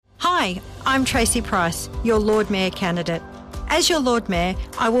Hi, I'm Tracy Price, your Lord Mayor candidate. As your Lord Mayor,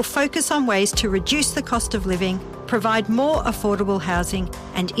 I will focus on ways to reduce the cost of living, provide more affordable housing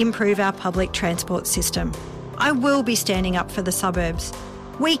and improve our public transport system. I will be standing up for the suburbs.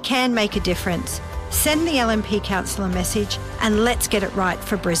 We can make a difference. Send the LNP council a message and let's get it right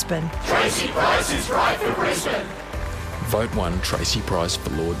for Brisbane. Tracy Price is right for Brisbane. Vote 1 Tracy Price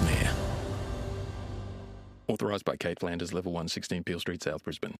for Lord Mayor. Authorised by Kate Flanders, Level 1, 16 Peel Street, South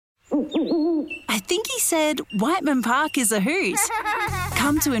Brisbane. I think he said Whiteman Park is a hoot.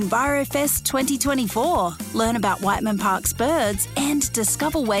 Come to EnviroFest 2024. Learn about Whiteman Park's birds and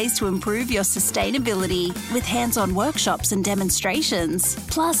discover ways to improve your sustainability with hands-on workshops and demonstrations.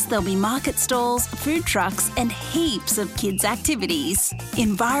 Plus, there'll be market stalls, food trucks and heaps of kids' activities.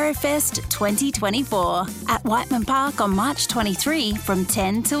 EnviroFest 2024 at Whiteman Park on March 23 from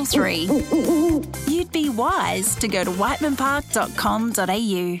 10 till 3. You'd be wise to go to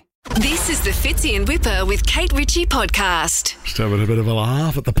whitemanpark.com.au. This is the Fitzy and Wippa with Kate Ritchie podcast. Just having a bit of a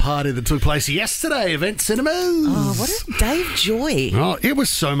laugh at the party that took place yesterday, Event Cinemas. Oh, what a Dave Joy. Oh, it was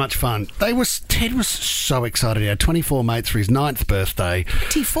so much fun. Ted was so excited. He had 24 mates for his 9th birthday.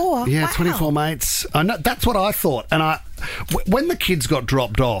 24? Yeah, Wow. 24 mates. I know, that's what I thought. And when the kids got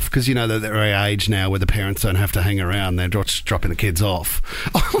dropped off, because you know they're at age now where the parents don't have to hang around, they're just dropping the kids off.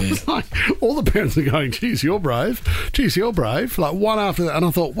 I was like, all the parents are going, geez, you're brave. Geez, you're brave. Like one after that. And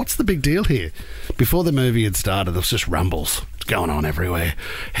I thought, what's the big deal here? Before the movie had started, there was just rumbles. It's going on everywhere.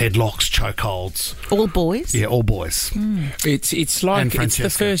 Headlocks, chokeholds. All boys? Yeah, all boys. It's like it's the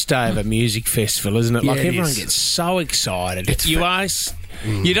first day of a music festival, isn't it? Yeah, Like it everyone is. gets so excited. It's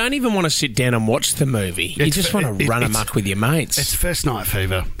You don't even want to sit down and watch the movie. You just want to run amok with your mates. It's first night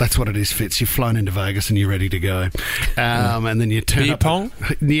fever. That's what it is, Fitz. You've flown into Vegas and you're ready to go. And then you turn Beer up. pong?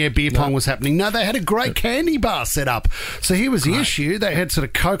 Yeah, beer pong was happening. No, they had a great candy bar set up. So here was the issue. They had sort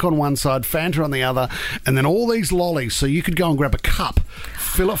of Coke on one side, Fanta on the other, and then all these lollies. So you could go and grab a cup,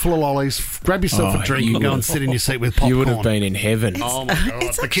 fill it full of lollies, grab yourself a drink and go and sit in your seat with popcorn. You would have been in heaven. Oh, my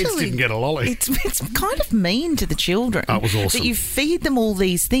God. The kids didn't get a lolly. It's kind of mean to the children. Oh, it was awesome. That you feed them all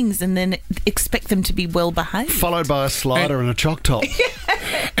these things and then expect them to be well behaved. Followed by a slider and a choc top.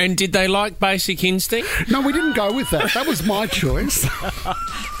 And did they like Basic Instinct? No, we didn't go with that. That was my choice.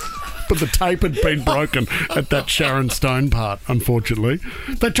 But the tape had been broken at that Sharon Stone part, unfortunately.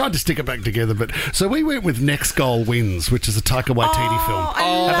 They tried to stick it back together, but... So we went with Next Goal Wins, which is a Taika Waititi film.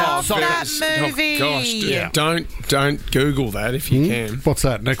 I love soccer. that movie. Gosh, Yeah. don't Google that if you can. What's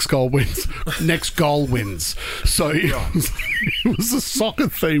that? Next Goal Wins. Next Goal Wins. So it was a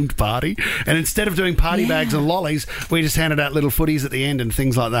soccer-themed party, and instead of doing party bags and lollies, we just handed out little footies at the end and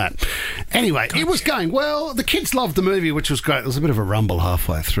things like that. Anyway, it was going well. The kids loved the movie, which was great. There was a bit of a rumble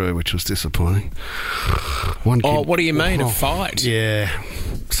halfway through, which was disappointing. One kid, What do you mean, a fight? Yeah.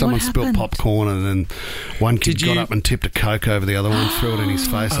 Someone What spilled happened? popcorn and then one kid Did got you- up and tipped a Coke over the other one, threw it in his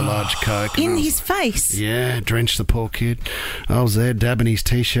face, a large Coke. and In I was- his face? Yeah, drenched the poor kid. I was there dabbing his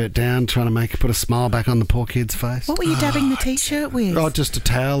T-shirt down, trying to put a smile back on the poor kid's face. What were you dabbing the T-shirt with? Oh, just a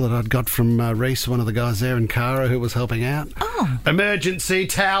towel that I'd got from Reese, one of the guys there, and Cara, who was helping out. Oh. Emergency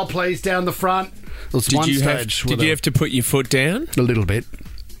towel, please, down the front. There was one stage Did you have to put your foot down? a little bit.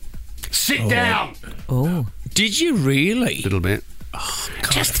 Sit down! Oh. Did you really? A little bit.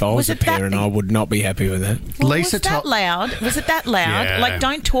 God, if I was was a it that- parent, I would not be happy with that. Well, Lisa was that loud? Was it that loud? Yeah. Like,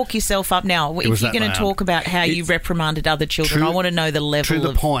 don't talk yourself up now. If was you're that going to loud. talk about how you reprimanded other children, True- I want to know the level To the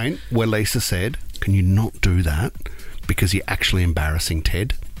of... point where Lisa said, can you not do that because you're actually embarrassing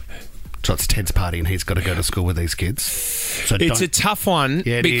Ted? So it's Ted's party and he's got to go to school with these kids. So It's a tough one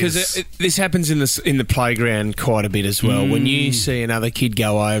Yeah, it because is. this happens in the playground quite a bit as well. When you see another kid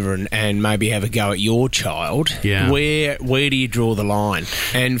go over and maybe have a go at your child, Yeah. where do you draw the line?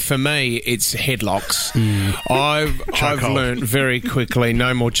 And for me, it's headlocks. I've Chokehold. learned very quickly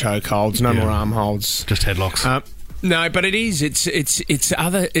no more chokeholds, no more arm holds. Just headlocks. No, but it is. It's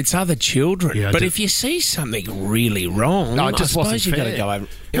other children. Yeah, I but do- if you see something really wrong, No, it just I wasn't suppose you've got to fair. go over.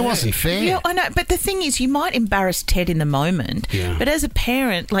 It wasn't fair. Yeah, I know, but the thing is, you might embarrass Ted in the moment, Yeah. but as a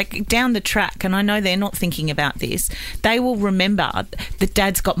parent, like down the track, and I know they're not thinking about this, they will remember that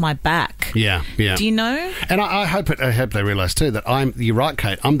Dad's got my back. Yeah, yeah. Do you know? And I hope they realise too that you're right,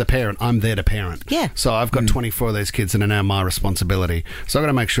 Kate, I'm the parent, I'm there to parent. Yeah. So I've got 24 of these kids and are now my responsibility. So I've got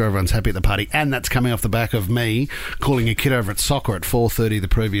to make sure everyone's happy at the party, and that's coming off the back of me calling a kid over at soccer at 4:30 the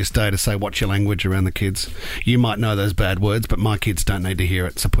previous day to say, watch your language around the kids. You might know those bad words, but my kids don't need to hear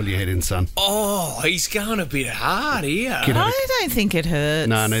it, so pull your head in, son. Oh, he's going a bit hard here. Kid, I don't think it hurts.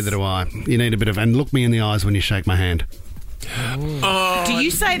 no, neither do I. You need a bit of... And look me in the eyes when you shake my hand. Oh, Do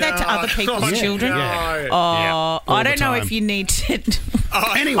you say that to other people's children? Yeah. Oh, Yeah, all I the don't know time. if you need to.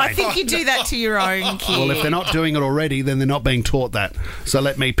 Anyway. I think you do that to your own kid. Well, if they're not doing it already, then they're not being taught that. So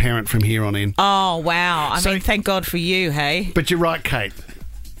let me parent from here on in. Oh, wow. I mean, thank God for you, hey? But you're right, Kate.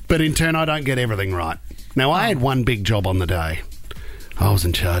 But in turn, I don't get everything right. Now, I had one big job on the day. I was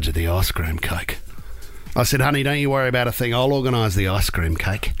in charge of the ice cream cake. I said, honey, don't you worry about a thing. I'll organise the ice cream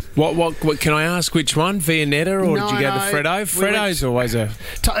cake. What can I ask? Which one? Viennetta or No, did you go no. the Freddo? Freddo's always a...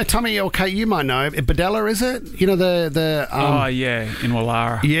 Tommy or Kate, you might know. Badella, is it? You know, the yeah, in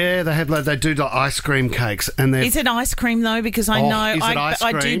Wallara. yeah, they do the ice cream cakes. And they're... Is it ice cream, though? Because I know is it ice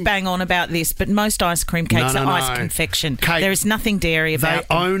I do cream? bang on about this, but most ice cream cakes No, are no, ice no. confection. Kate, there is nothing dairy They about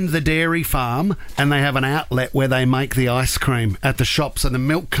them. own the dairy farm and they have an outlet where they make the ice cream at the shops, and the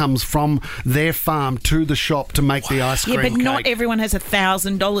milk comes from their farm to the shop to make the ice cream Yeah, but not cake. everyone has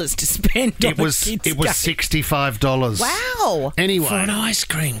 $1,000 to spend on It was $65. Wow. Anyway, For an ice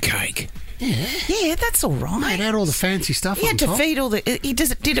cream cake. Yeah, that's all right. it had all the fancy stuff He on had to top. feed all the...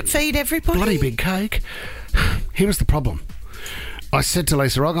 Did it feed everybody? Bloody big cake. Here was the problem. I said to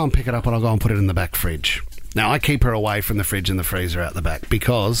Lisa, I'll go and pick it up and I'll go and put it in the back fridge. Now, I keep her away from the fridge and the freezer out the back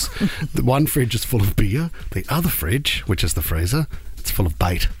because the one fridge is full of beer, the other fridge, which is the freezer, it's full of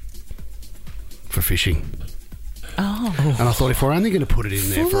bait for fishing. Oh. And I thought, if we're only going to put it in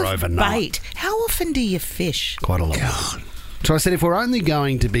there for overnight... Bait. How often do you fish? Quite a lot. So I said, if we're only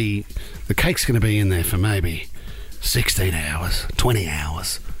going to be... The cake's going to be in there for maybe 16 hours, 20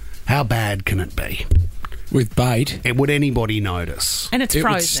 hours. How bad can it be? With bait? Would anybody notice? And it's It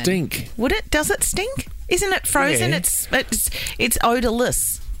frozen. would stink. Would it? Does it stink? Isn't it frozen? Yeah. It's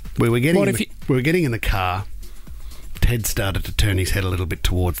odourless. We were getting, What in if the, we were getting in the car. Ted started to turn his head a little bit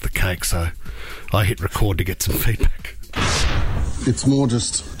towards the cake, so I hit record to get some feedback. It's more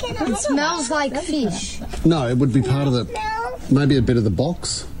just... It smells like fish. No, it would be part of the... Maybe a bit of the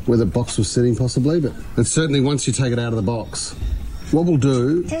box, where the box was sitting possibly, but it's certainly once you take it out of the box. What we'll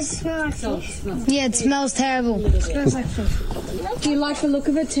do... Does it smell like fish? Yeah, it smells terrible. It smells like fish. Do you like the look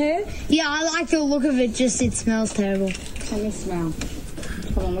of it too? Yeah, I like the look of it, just it smells terrible. Let me smell.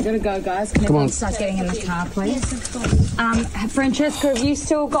 Come on, we're going to go, guys. Can Come on. everyone start getting in the car, please? Francesca, have you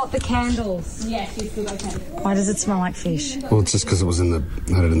still got the candles? Yes, we still got candles. Why does it smell like fish? Well, it's just because it was had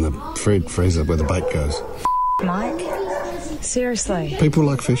it in the freezer where the bait goes. Mike? Seriously? People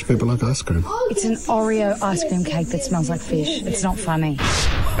like fish, people like ice cream. It's an Oreo ice cream cake that smells like fish. It's not funny.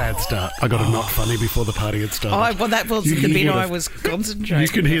 Bad start. I got a not funny before the party had started. Well, that was You the can bit hear I the- was concentrating. You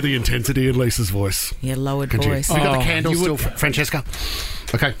can hear the intensity in Lisa's voice. Yeah, lowered Can't you? voice. We got the Oh, candles you still, would- Francesca.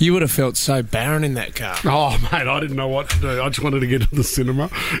 Okay. You would have felt so barren in that car. Oh, mate, I didn't know what to do. I just wanted to get to the cinema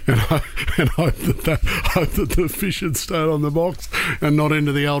and hope that the fish had stayed on the box and not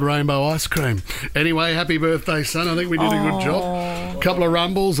into the old rainbow ice cream. Anyway, happy birthday, son. I think we did a good job. Couple of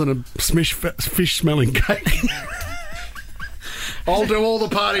rumbles and a fish-smelling cake. I'll do all the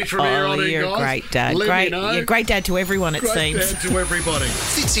parties from here on in, you're guys. a great dad. Let Great, me know. you're a great dad to everyone, it Great seems. dad to everybody.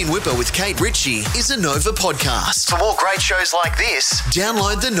 Fits in Wippa with Kate Ritchie is a Nova podcast. For more great shows like this,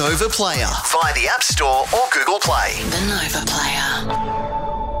 download the Nova Player via the App Store or Google Play. The Nova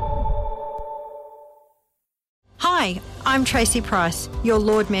Player. Hi, I'm Tracy Price, your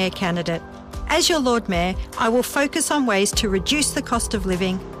Lord Mayor candidate. As your Lord Mayor, I will focus on ways to reduce the cost of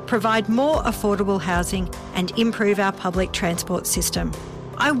living, provide more affordable housing and improve our public transport system.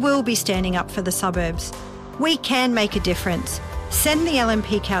 I will be standing up for the suburbs. We can make a difference. Send the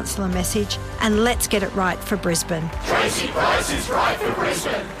LNP council a message and let's get it right for Brisbane. Tracy Price is right for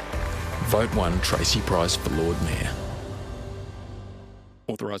Brisbane. Vote 1 Tracy Price for Lord Mayor.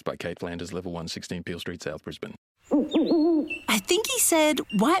 Authorised by Kate Flanders, Level 1, 16 Peel Street, South Brisbane. I think he said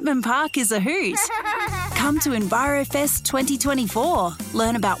Whiteman Park is a hoot. Come to EnviroFest 2024.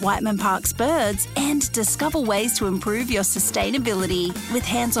 Learn about Whiteman Park's birds and discover ways to improve your sustainability with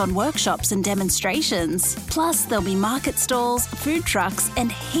hands-on workshops and demonstrations. Plus, there'll be market stalls, food trucks and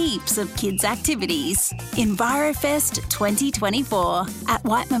heaps of kids' activities. EnviroFest 2024 at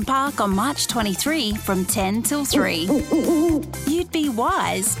Whiteman Park on March 23 from 10 till 3. You'd be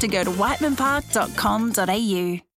wise to go to whitemanpark.com.au.